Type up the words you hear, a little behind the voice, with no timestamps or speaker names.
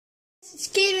It's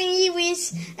Gaming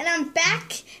Ewees, and I'm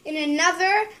back in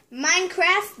another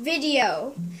Minecraft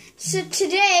video. So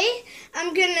today,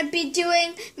 I'm going to be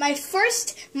doing my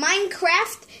first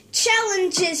Minecraft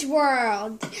Challenges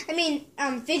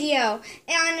video.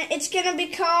 And it's going to be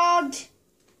called,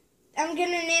 I'm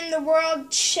going to name the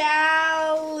world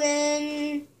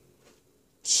Challenges.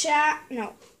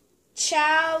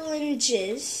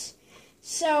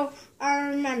 So,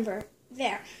 remember,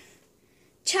 there.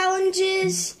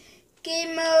 Challenges,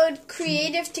 game mode,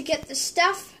 creative to get the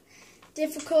stuff,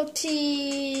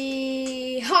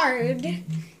 difficulty, hard,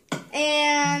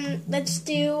 and let's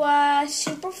do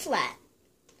super flat.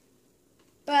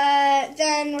 But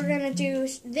then we're going to do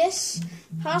this,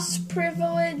 house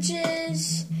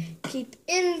privileges, keep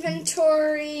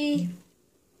inventory.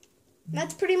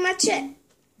 That's pretty much it.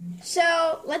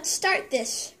 So let's start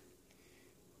this.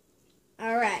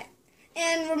 Alright.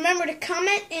 And remember to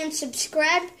comment and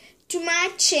subscribe to my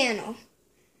channel.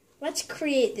 Let's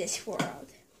create this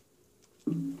world.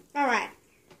 Alright.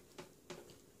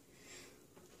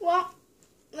 Well,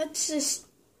 let's just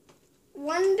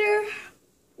wonder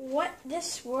what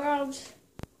this world's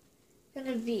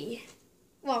gonna be.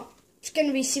 Well, it's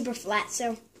gonna be super flat,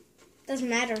 so it doesn't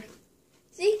matter.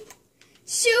 See?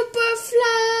 Super flat!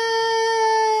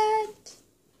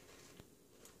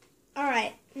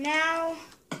 Alright, now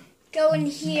go in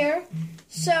here.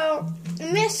 So,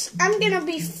 in this, I'm going to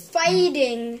be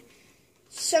fighting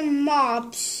some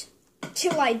mobs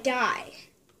till I die.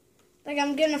 Like,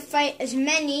 I'm going to fight as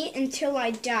many until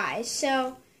I die.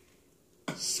 So,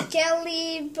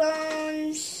 skelly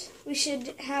bones, we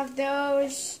should have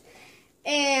those.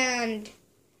 And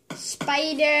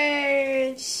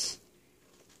spiders.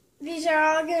 These are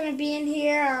all going to be in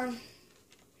here.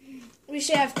 We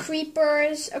should have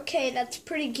creepers. Okay, that's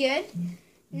pretty good.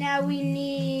 Now we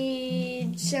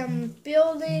need some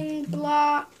building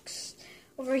blocks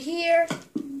over here.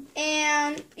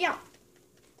 And yeah,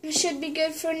 it should be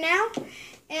good for now.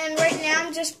 And right now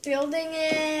I'm just building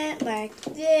it like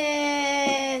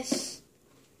this.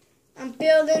 I'm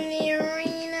building the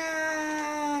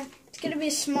arena. It's going to be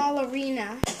a small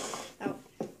arena. Oh.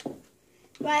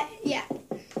 But yeah.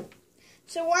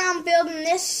 So while I'm building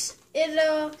this,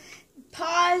 it'll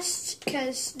pause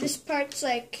because this part's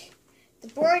like the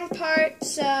boring part.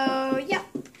 So yeah,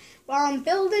 while I'm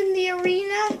building the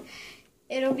arena,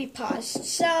 it'll be paused.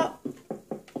 So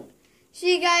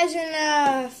see you guys in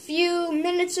a few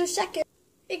minutes or seconds.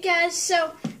 Hey guys,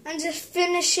 so I'm just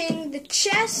finishing the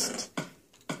chest,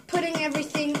 putting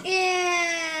everything in.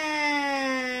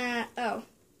 Oh,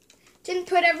 didn't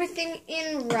put everything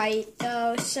in right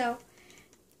though. So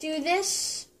do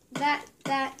this, that,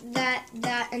 and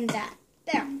that.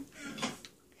 There.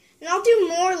 And I'll do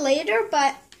more later,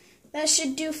 but that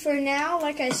should do for now,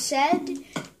 like I said.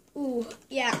 Ooh,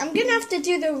 yeah, I'm going to have to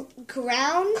do the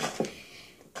ground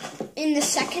in the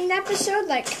second episode,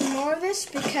 like more of this,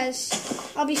 because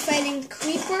I'll be fighting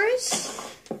creepers.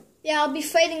 Yeah, I'll be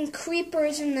fighting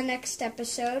creepers in the next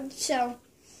episode, so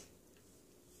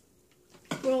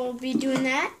we'll be doing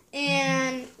that.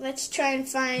 And let's try and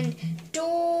find door.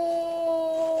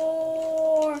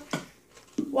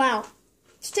 Wow.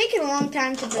 It's taking a long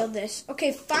time to build this.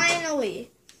 Okay, finally.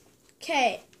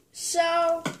 Okay,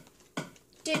 so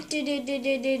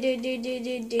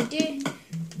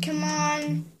come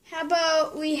on. How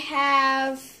about we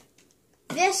have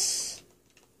this,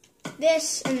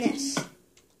 this, and this.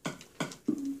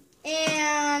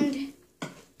 And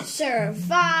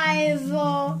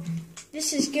survival.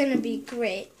 This is gonna be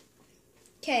great.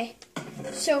 Okay,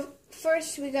 so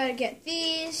first we gotta get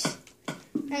these.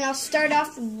 And I'll start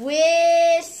off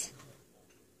with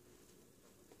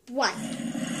one.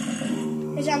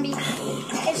 Hey, zombie.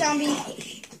 Hey, zombie.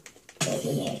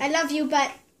 I love you,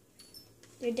 but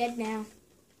you're dead now.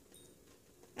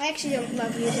 I actually don't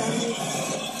love you, zombie.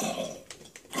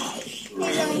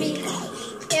 Hey, zombie.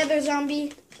 Hey, other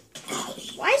zombie.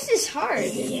 Why is this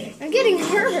hard? I'm getting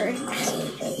hurt.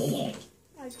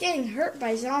 I was getting hurt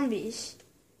by zombies.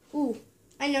 Ooh,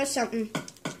 I know something.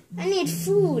 I need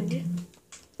food.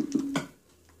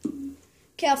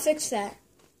 Okay, I'll fix that.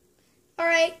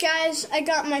 Alright, guys, I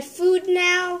got my food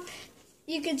now.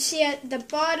 You can see at the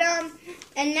bottom.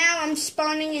 And now I'm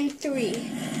spawning in 3.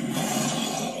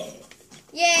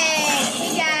 Yay!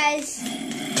 Hey, guys.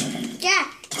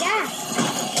 Yeah.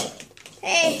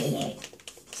 Hey,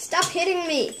 stop hitting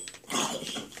me.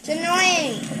 It's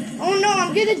annoying. Oh, no,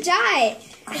 I'm gonna die.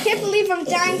 I can't believe I'm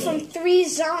dying from 3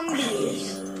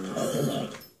 zombies.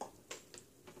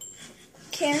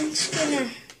 Okay, I'm just gonna...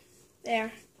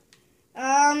 There.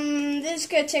 This is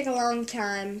gonna take a long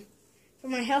time for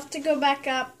my health to go back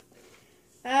up.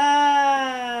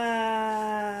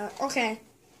 Okay.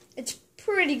 It's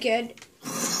pretty good.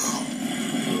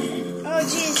 Oh,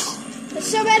 jeez. There's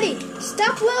so many.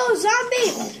 Stop, little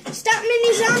zombie. Stop,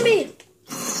 mini zombie.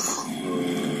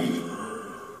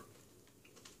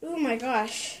 Oh, my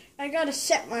gosh. I gotta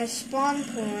set my spawn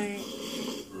point.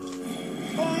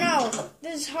 Oh, no.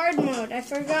 This is hard mode. I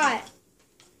forgot.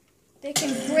 They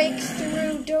can break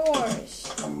through doors.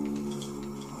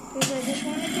 Because I just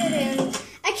want to get in.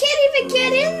 I can't even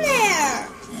get in there.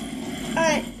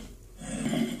 Alright.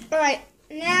 Alright.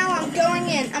 Now I'm going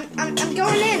in. I'm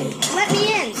going in. Let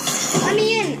me in. Let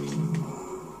me in.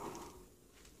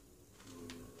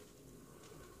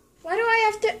 Why do I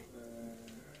have to...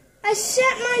 I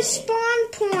set my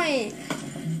spawn point.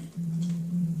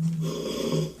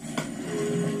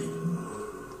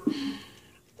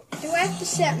 Do I have to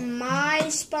set my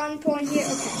spawn point here?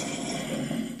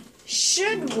 Okay.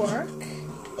 Should work.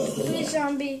 Ewees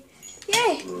zombie.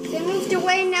 Yay! They moved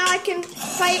away. Now I can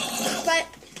fight. But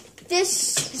this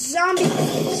zombie.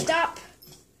 Stop.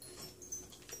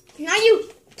 Not you.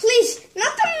 Please.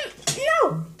 Not the.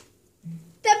 No.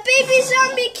 The baby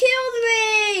zombie killed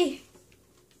me.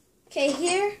 Okay,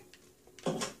 here.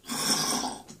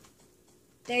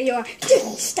 There you are.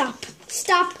 Stop.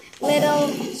 Stop, little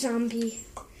zombie.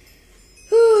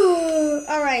 Whew.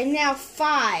 All right, now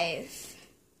 5.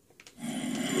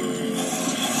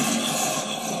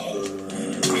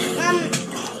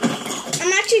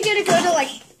 I'm actually gonna go to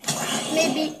like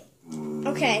maybe.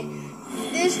 Okay,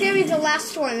 this is gonna be the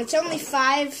last one. It's only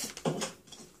 5,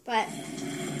 but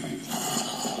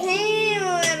hey,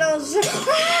 little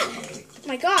ah!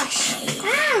 My gosh!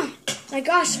 Ow! My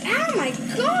gosh! Ow! My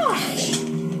gosh!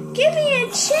 Give me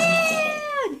a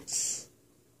chance!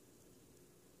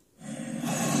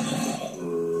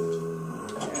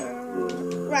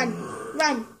 Run!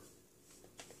 Run!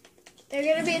 They're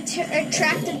gonna be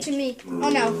attracted to me. Oh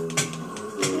no!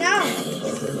 No!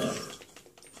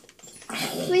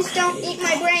 Please don't eat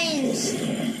my brains!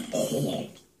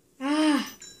 Ah!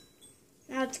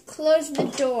 Now let's close the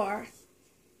door.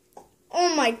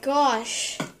 Oh my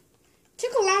gosh!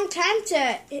 Took a long time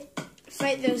to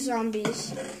fight those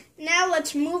zombies. Now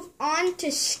let's move on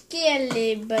to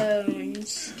Skelly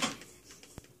Bones.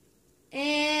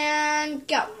 And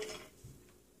go.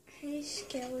 Hey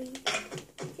Skelly.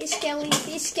 Hey Skelly.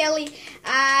 Hey Skelly.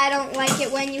 I don't like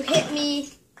it when you hit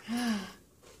me.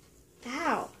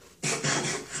 Ow.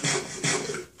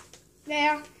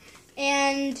 There.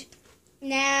 And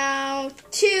now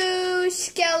 2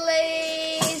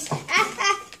 Skellies. Ah,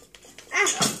 ah, ah.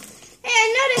 Hey, I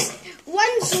noticed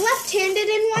one's left-handed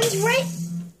and one's right.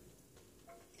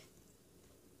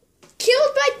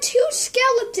 Killed by 2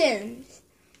 skeletons.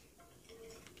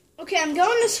 Okay, I'm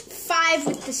going to 5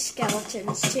 with the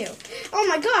skeletons too. Oh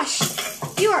my gosh,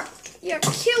 you're a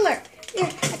killer. You're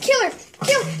a killer.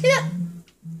 Kill.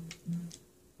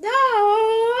 No,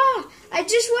 I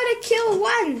just want to kill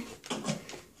 1.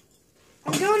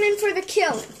 I'm going in for the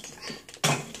kill.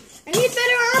 I need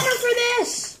better armor for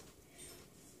this.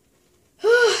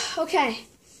 Okay.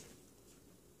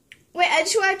 Wait, I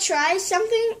just want to try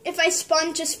something. If I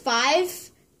spawn just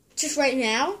 5, just right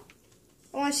now,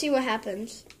 I want to see what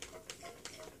happens.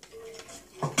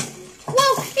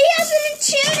 Whoa, he has an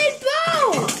enchanted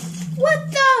bow! What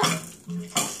the?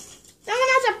 Someone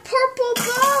has a purple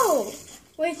bow!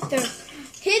 Wait, they're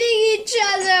hitting each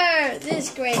other! This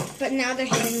is great, but now they're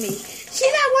hitting me. See,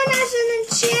 that one has an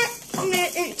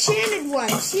enchanted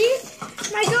one, see?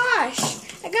 My gosh,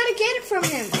 I gotta get it from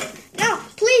him. No,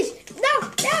 please, no,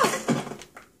 no!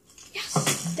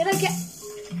 Yes, did I get...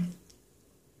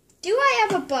 Do I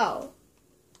have a bow?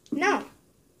 No.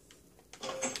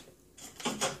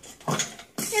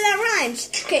 Yeah, that rhymes.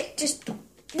 Okay, just,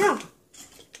 no.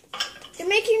 You're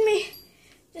making me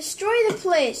destroy the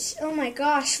place. Oh my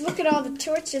gosh, look at all the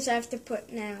torches I have to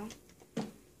put now.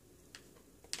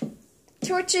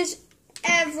 Torches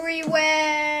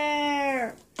everywhere.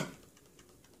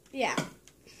 Yeah.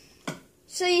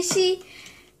 So you see,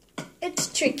 it's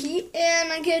tricky.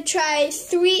 And I'm going to try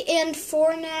 3 and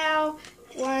 4 now.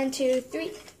 1, 2,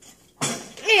 3.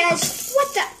 Yes,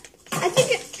 what the? I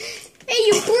think it... Hey,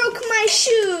 you broke my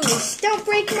shoes! Don't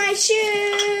break my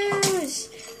shoes!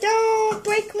 Don't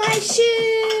break my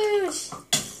shoes!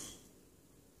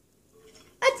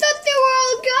 I thought they were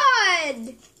all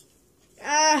gone!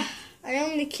 I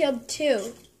only killed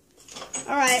 2.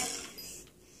 Alright.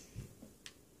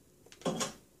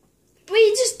 Wait,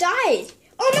 he just died.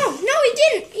 Oh, no, he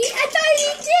didn't. I thought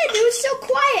he did. It was so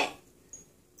quiet.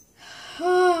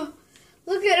 Oh,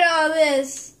 look at all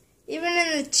this. Even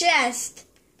in the chest.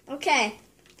 Okay.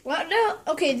 What? No.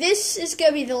 Okay, this is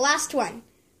going to be the last one.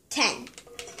 10.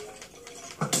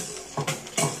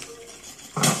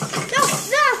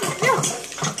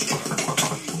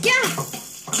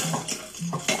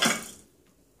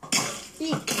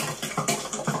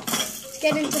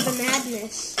 into the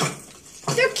madness.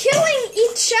 They're killing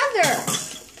each other.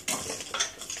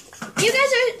 You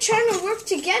guys are trying to work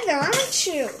together, aren't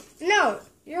you? No,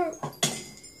 you're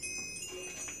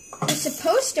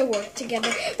supposed to work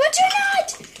together, but you're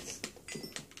not!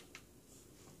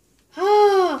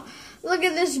 Oh, look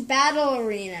at this battle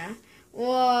arena.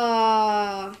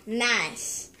 Whoa,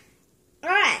 nice.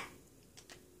 Alright.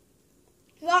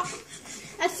 Well,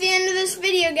 that's the end of this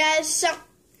video, guys. So,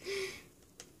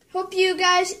 hope you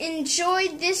guys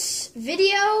enjoyed this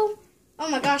video. Oh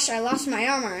my gosh, I lost my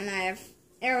armor and I have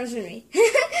arrows in me.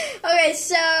 Okay,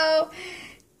 so,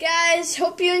 guys,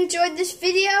 hope you enjoyed this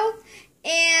video.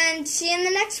 And see you in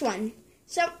the next one.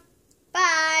 So,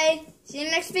 bye. See you in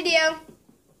the next video.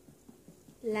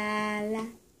 La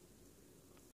la.